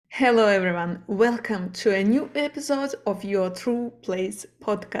Hello, everyone. Welcome to a new episode of Your True Place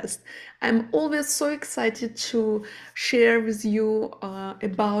podcast. I'm always so excited to share with you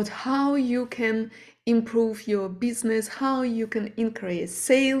about how you can improve your business, how you can increase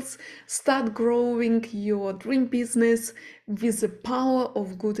sales, start growing your dream business with the power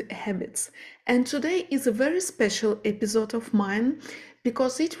of good habits. And today is a very special episode of mine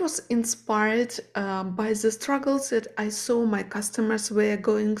because it was inspired by the struggles that I saw my customers were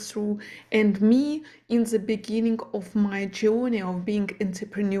going through and me in the beginning of my journey of being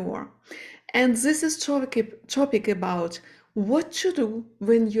entrepreneur. And this is topic about what to do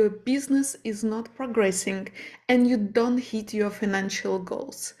when your business is not progressing and you don't hit your financial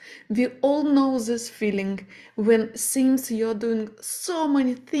goals. We all know this feeling when seems you're doing so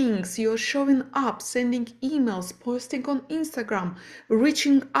many things, you're showing up, sending emails, posting on Instagram,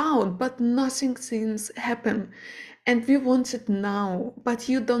 reaching out, but nothing seems happen. And we want it now, but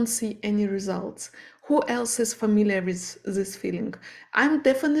you don't see any results. Who else is familiar with this feeling? I'm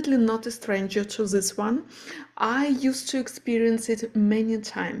definitely not a stranger to this one. I used to experience it many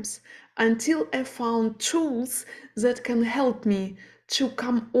times until I found tools that can help me to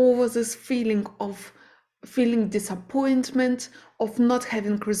come over this feeling of feeling disappointment, of not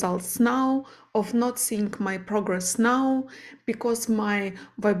having results now, of not seeing my progress now, because my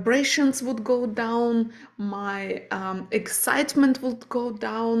vibrations would go down, my excitement would go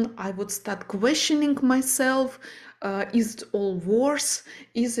down, I would start questioning myself. Is it all worth?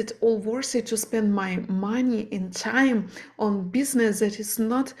 Is it all worth it to spend my money and time on business that is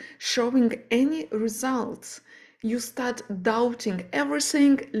not showing any results? You start doubting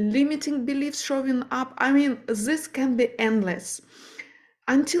everything, limiting beliefs showing up. I mean, this can be endless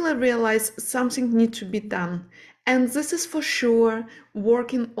until I realize something needs to be done. And this is for sure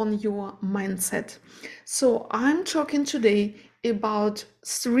working on your mindset. So I'm talking today about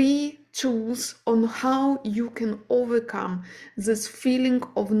 3 tools on how you can overcome this feeling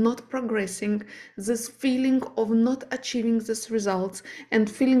of not progressing, this feeling of not achieving these results, and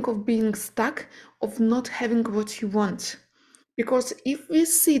feeling of being stuck, of not having what you want. Because if we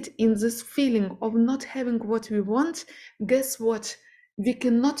sit in this feeling of not having what we want, guess what? We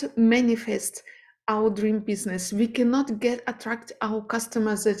cannot manifest our dream business. We cannot attract our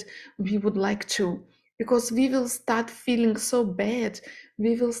customers that we would like to, because we will start feeling so bad.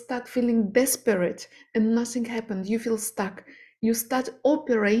 We will start feeling desperate and nothing happened. You feel stuck. You start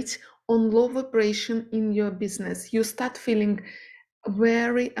operate on low vibration in your business. You start feeling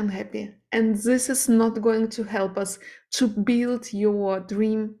very unhappy, and this is not going to help us to build your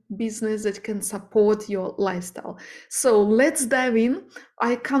dream business that can support your lifestyle. So let's dive in.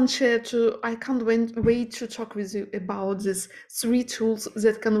 I can't wait to talk with you about these 3 tools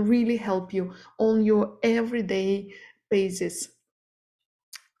that can really help you on your everyday basis.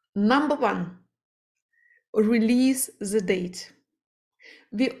 Number 1, release the date.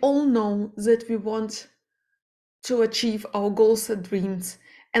 We all know that we want to achieve our goals and dreams.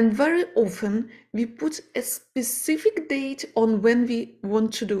 And very often we put a specific date on when we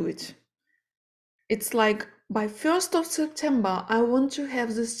want to do it. It's like by 1st of September, I want to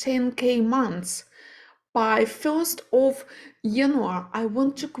have this 10K months. By 1st of January, I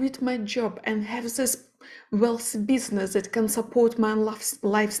want to quit my job and have this wealthy business that can support my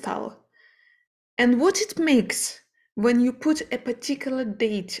lifestyle. And what it makes when you put a particular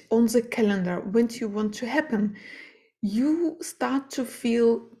date on the calendar when you want to happen, you start to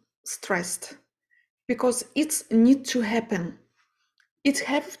feel stressed because it need to happen. It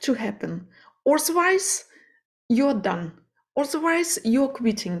have to happen. Otherwise, you're done. Otherwise, you're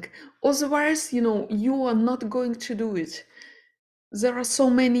quitting. Otherwise, you are not going to do it. There are so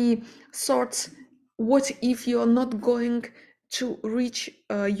many thoughts. What if you're not going to reach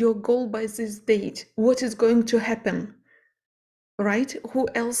your goal by this date? What is going to happen? Right? Who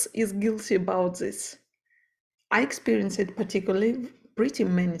else is guilty about this? I experienced it particularly pretty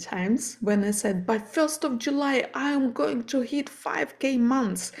many times when I said by 1st of July I am going to hit 5K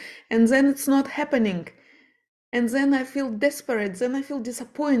months, and then it's not happening. And then I feel desperate, then I feel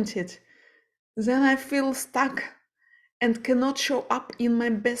disappointed, then I feel stuck and cannot show up in my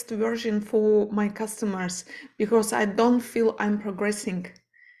best version for my customers because I don't feel I'm progressing.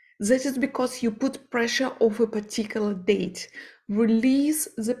 That is because you put pressure of a particular date. Release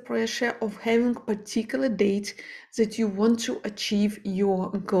the pressure of having a particular date that you want to achieve your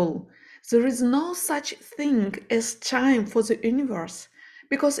goal. There is no such thing as time for the universe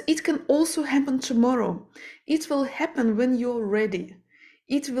because it can also happen tomorrow. It will happen when you're ready.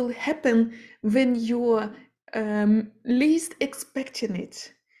 It will happen when you're least expecting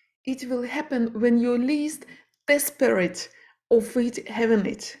it. It will happen when you're least desperate of it having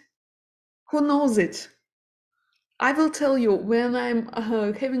it. Who knows it? I will tell you, when I'm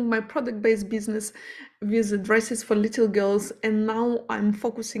having my product-based business with dresses for little girls, and now I'm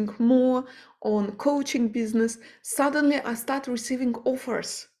focusing more on coaching business, suddenly I start receiving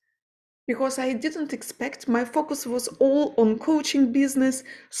offers because I didn't expect. My focus was all on coaching business,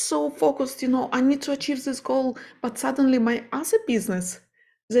 so focused, I need to achieve this goal. But suddenly my other business,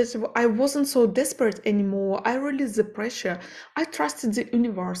 that I wasn't so desperate anymore. I released the pressure. I trusted the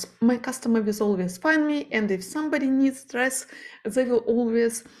universe. My customer will always find me, and if somebody needs dress, they will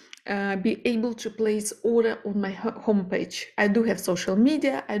always be able to place order on my homepage. I do have social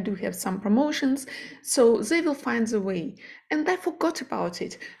media, I do have some promotions, so they will find the way. And I forgot about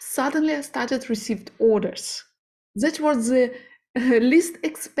it. Suddenly I started received orders. That was the least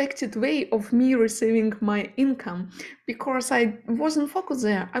expected way of me receiving my income, because I wasn't focused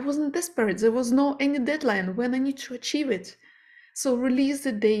there. I wasn't desperate. There was no any deadline when I need to achieve it. So release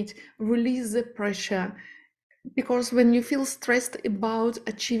the date, release the pressure, because when you feel stressed about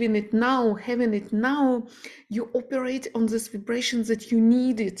achieving it now, having it now, you operate on this vibration that you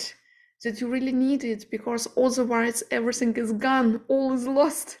need it, that you really need it, because otherwise everything is gone, all is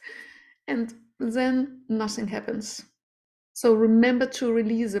lost, and then nothing happens. So remember to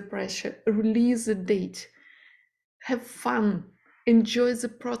release the pressure, release the date, have fun, enjoy the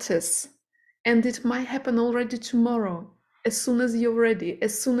process, and it might happen already tomorrow, as soon as you're ready,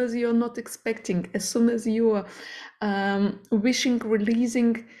 as soon as you're not expecting, as soon as you are wishing,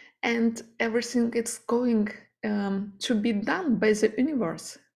 releasing, and everything is going to be done by the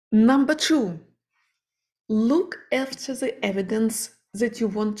universe. Number 2, look after the evidence that you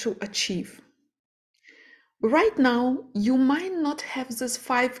want to achieve. Right now, you might not have this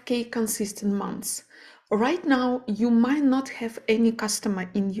 5K consistent months. Right now, you might not have any customer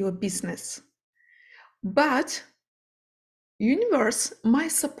in your business. But universe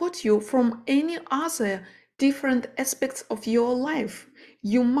might support you from any other different aspects of your life.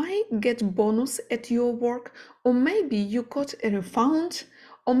 You might get bonus at your work, or maybe you got a refund,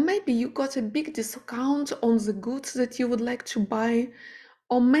 or maybe you got a big discount on the goods that you would like to buy,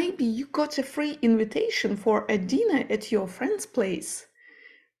 or maybe you got a free invitation for a dinner at your friend's place.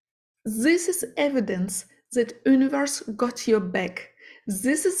 This is evidence that universe got your back.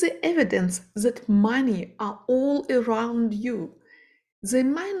 This is the evidence that money are all around you. They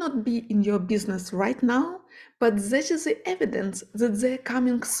might not be in your business right now, but that is the evidence that they're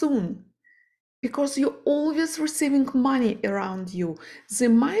coming soon. Because you're always receiving money around you. They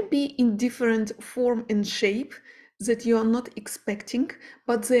might be in different form and shape that you are not expecting,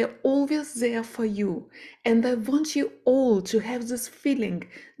 but they're always there for you. And I want you all to have this feeling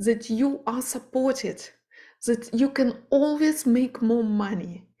that you are supported, that you can always make more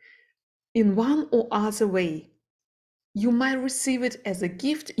money in one or other way. You might receive it as a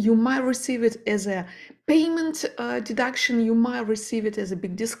gift, you might receive it as a payment deduction, you might receive it as a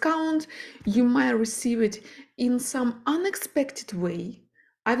big discount, you might receive it in some unexpected way.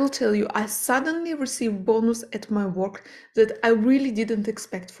 I will tell you, I suddenly received bonus at my work that I really didn't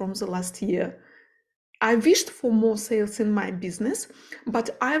expect from the last year. I wished for more sales in my business,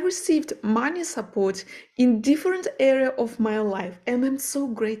 but I received money support in different area of my life, and I'm so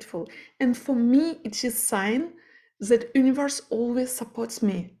grateful. And for me, it is a sign that universe always supports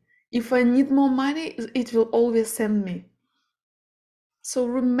me. If I need more money, it will always send me. So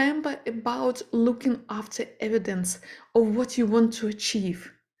remember about looking after evidence of what you want to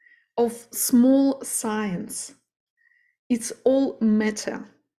achieve, of small signs. It's all matter.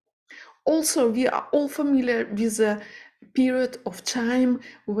 Also, we are all familiar with a period of time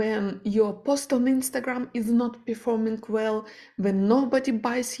when your post on Instagram is not performing well, when nobody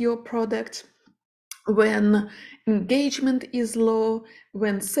buys your product, when engagement is low,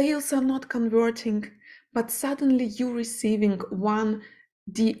 when sales are not converting, but suddenly you're receiving one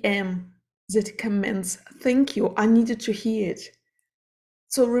DM that comments, "Thank you, I needed to hear it."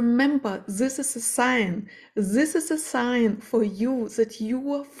 So remember, this is a sign. This is a sign for you that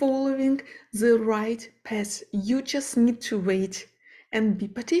you are following the right path. You just need to wait and be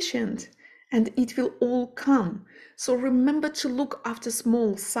patient, and it will all come. So remember to look after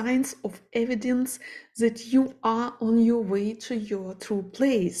small signs of evidence that you are on your way to your true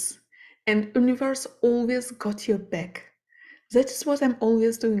place. And universe always got your back. That is what I'm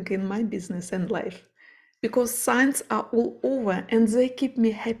always doing in my business and life, because signs are all over and they keep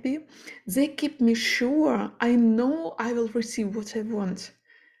me happy. They keep me sure. I know I will receive what I want.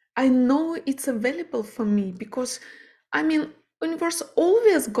 I know it's available for me because, universe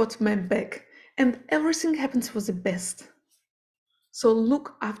always got my back and everything happens for the best. So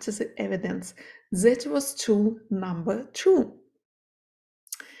look after the evidence. That was tool number 2.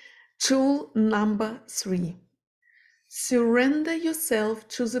 Tool number 3: surrender yourself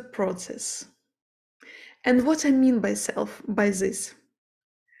to the process. And what I mean by this,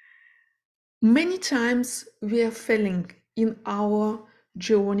 many times we are failing in our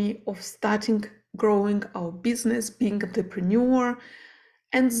journey of starting, growing our business, being entrepreneur.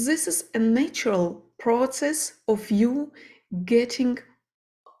 And this is a natural process of you getting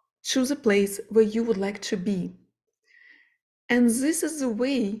to the place where you would like to be. And this is the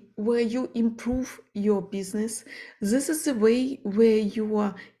way where you improve your business. This is the way where you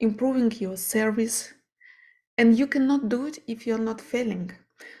are improving your service. And you cannot do it if you're not failing.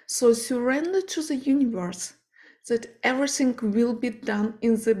 So surrender to the universe that everything will be done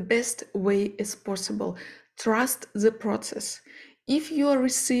in the best way as possible. Trust the process. If you are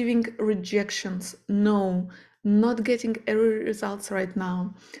receiving rejections, no, not getting any results right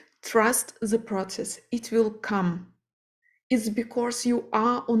now, trust the process. It will come. It's because you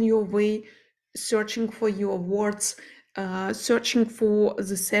are on your way, searching for your words, searching for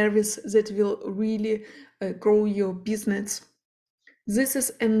the service that will really grow your business. This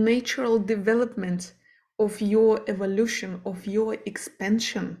is a natural development of your evolution, of your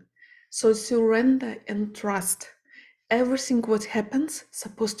expansion. So surrender and trust. Everything what happens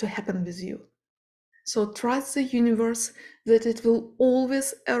supposed to happen with you. So trust the universe that it will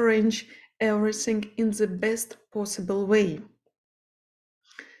always arrange everything in the best possible way.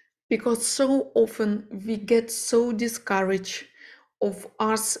 Because so often we get so discouraged of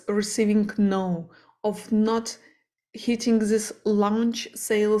us receiving no, of not hitting this launch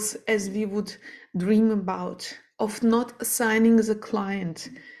sales as we would dream about, of not signing the client.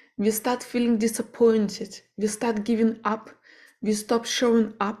 We start feeling disappointed, we start giving up, we stop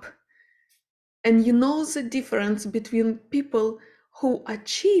showing up. And you know the difference between people who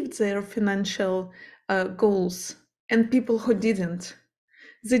achieved their financial goals and people who didn't.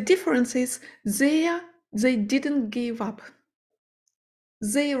 The difference is they didn't give up.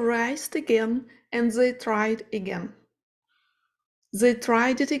 They rised again and they tried again. They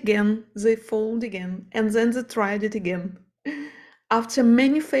tried it again, they failed again, and then they tried it again. After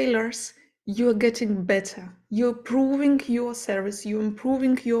many failures, you're getting better. You're improving your service, you're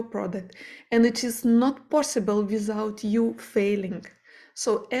improving your product, and it is not possible without you failing.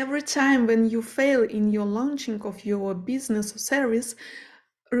 So every time when you fail in your launching of your business or service,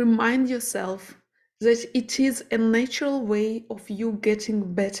 remind yourself that it is a natural way of you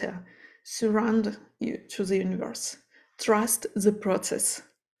getting better. Surrender you to the universe. Trust the process.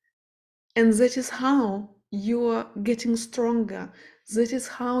 And that is how you're getting stronger. That is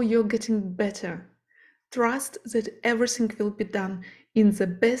how you're getting better. Trust that everything will be done in the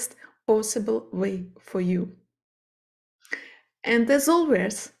best possible way for you. And as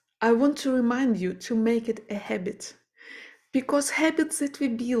always, I want to remind you to make it a habit. Because habits that we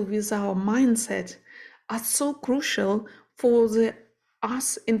build with our mindset are so crucial for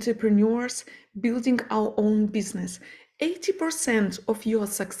us entrepreneurs building our own business. 80% of your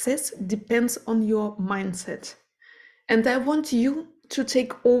success depends on your mindset. And I want you to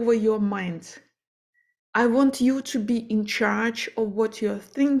take over your mind. I want you to be in charge of what you're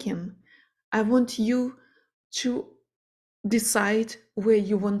thinking. I want you to decide where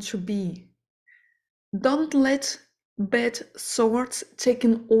you want to be. Don't let bad thoughts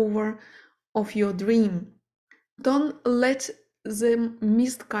taken over of your dream. Don't let them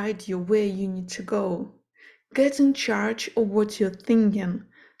misguide you where you need to go. Get in charge of what you're thinking.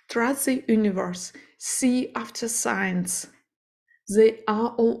 Trust the universe. See after signs. They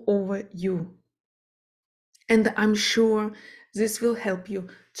are all over you. And I'm sure this will help you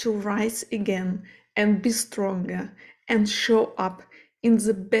to rise again and be stronger and show up in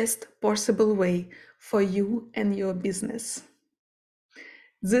the best possible way for you and your business.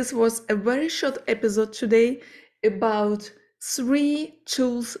 This was a very short episode today about 3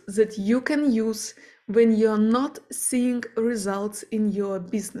 tools that you can use when you're not seeing results in your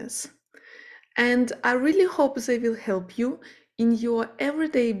business. And I really hope they will help you in your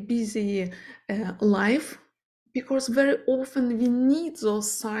everyday busy life, because very often we need those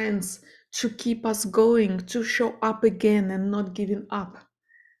signs to keep us going, to show up again and not giving up.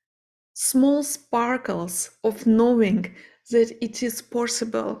 Small sparkles of knowing that it is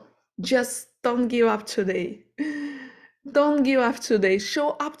possible. Just don't give up today. Don't give up today.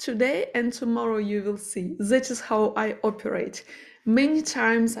 Show up today and tomorrow you will see. That is how I operate. Many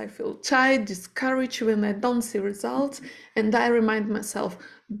times I feel tired, discouraged when I don't see results, and I remind myself,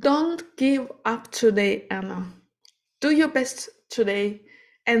 don't give up today, Anna. Do your best today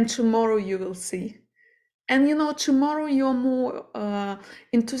and tomorrow you will see. And tomorrow you're more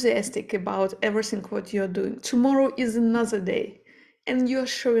enthusiastic about everything what you're doing. Tomorrow is another day. and you're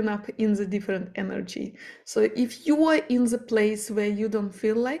showing up in the different energy. So if you are in the place where you don't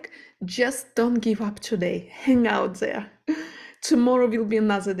feel like, just don't give up today. Hang out there. Tomorrow will be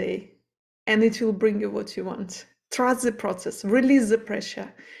another day, and it will bring you what you want. Trust the process, release the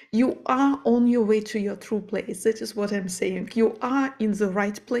pressure. You are on your way to your true place. That is what I'm saying. You are in the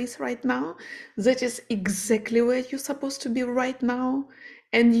right place right now. That is exactly where you're supposed to be right now.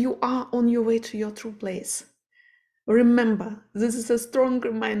 And you are on your way to your true place. Remember, this is a strong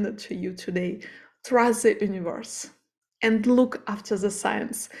reminder to you today. Trust the universe and look after the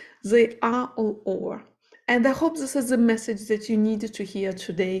signs. They are all over. And I hope this is the message that you needed to hear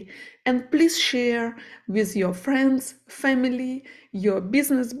today. And please share with your friends, family, your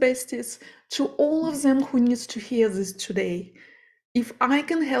business besties, to all of them who needs to hear this today. If I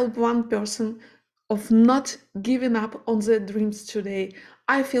can help one person of not giving up on their dreams today,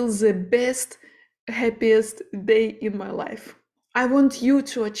 I feel the best, happiest day in my life. I want you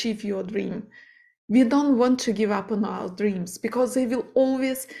to achieve your dream. We don't want to give up on our dreams because they will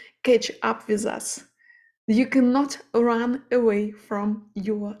always catch up with us. You cannot run away from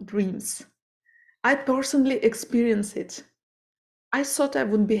your dreams. I personally experienced it. I thought I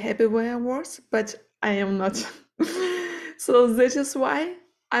would be happy where I was, but I am not. So that is why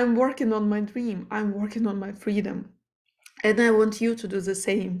I'm working on my dream. I'm working on my freedom. And I want you to do the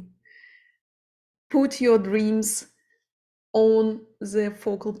same. Put your dreams on the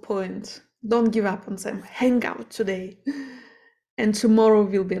focal point. Don't give up on them. Hang out today. And tomorrow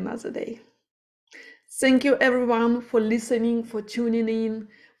will be another day. Thank you everyone for listening, for tuning in.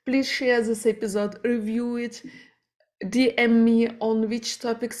 Please share this episode, review it, DM me on which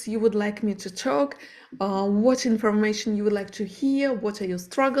topics you would like me to talk, what information you would like to hear, what are your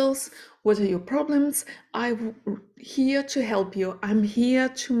struggles, what are your problems. I'm here to help you. I'm here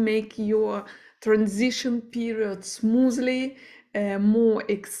to make your transition period smoothly, more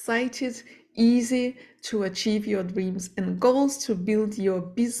excited, easy to achieve your dreams and goals, to build your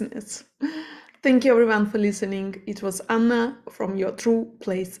business. Thank you everyone for listening. It was Anna from Your True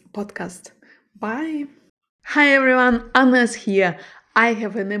Place podcast. Bye. Hi everyone, Anna's here. I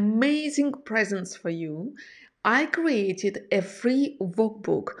have an amazing present for you. I created a free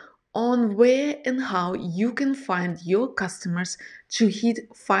workbook on where and how you can find your customers to hit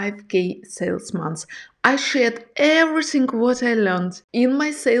 5K sales months. I shared everything what I learned in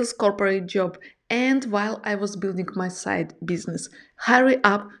my sales corporate job and while I was building my side business. Hurry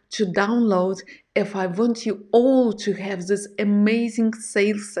up to download if I want you all to have this amazing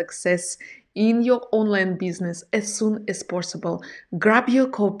sales success in your online business as soon as possible. Grab your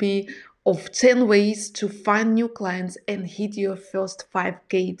copy of 10 ways to find new clients and hit your first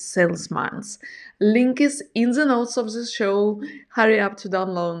 5K sales months. Link is in the notes of the show. Hurry up to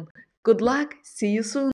download. Good luck. See you soon.